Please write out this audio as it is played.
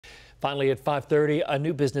Finally at 5:30, a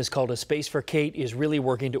new business called A Space for Kate is really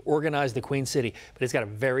working to organize the Queen City, but it's got a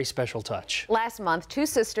very special touch. Last month, two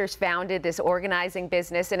sisters founded this organizing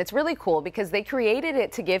business, and it's really cool because they created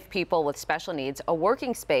it to give people with special needs a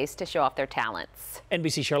working space to show off their talents.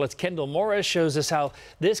 NBC Charlotte's Kendall Morris shows us how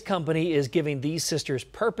this company is giving these sisters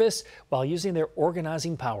purpose while using their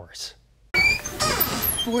organizing powers.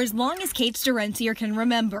 For as long as Kate Sterencier can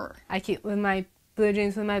remember, I keep with my blue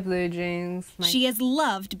jeans she has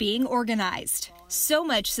loved being organized. So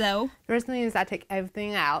much so, first thing is I take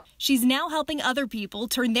everything out. She's now helping other people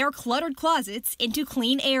turn their cluttered closets into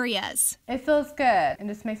clean areas. It feels good. It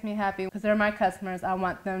just makes me happy because they're my customers. I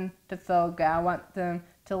want them to feel good. I want them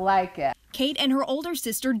to like it. Kate and her older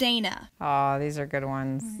sister Dana. Oh, these are good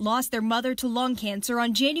ones. Lost their mother to lung cancer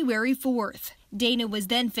on January 4th. Dana was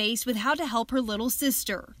then faced with how to help her little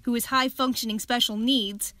sister, who has high-functioning special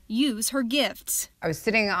needs, use her gifts. I was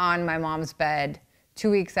sitting on my mom's bed 2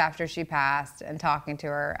 weeks after she passed and talking to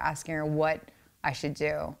her, asking her what I should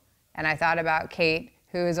do. And I thought about Kate,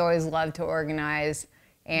 who has always loved to organize,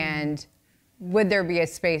 and would there be a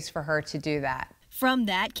space for her to do that? From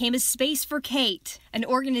that came A Space for Kate, an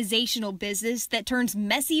organizational business that turns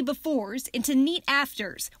messy befores into neat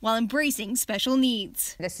afters while embracing special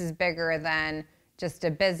needs. This is bigger than just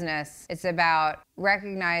a business. It's about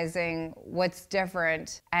recognizing what's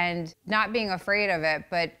different and not being afraid of it,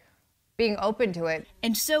 but being open to it.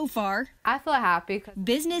 And so far, I feel happy.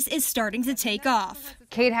 Business is starting to take off.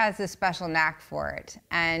 Kate has a special knack for it,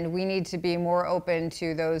 and we need to be more open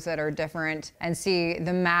to those that are different and see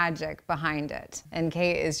the magic behind it. And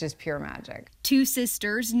Kate is just pure magic. Two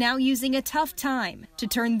sisters now using a tough time to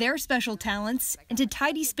turn their special talents into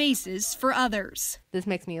tidy spaces for others. This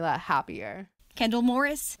makes me a lot happier. Kendall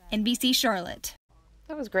Morris, NBC Charlotte.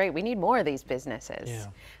 That was great. We need more of these businesses. Yeah.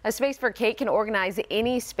 A Space for Kate can organize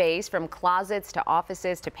any space from closets to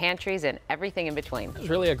offices to pantries and everything in between. It's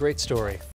really a great story.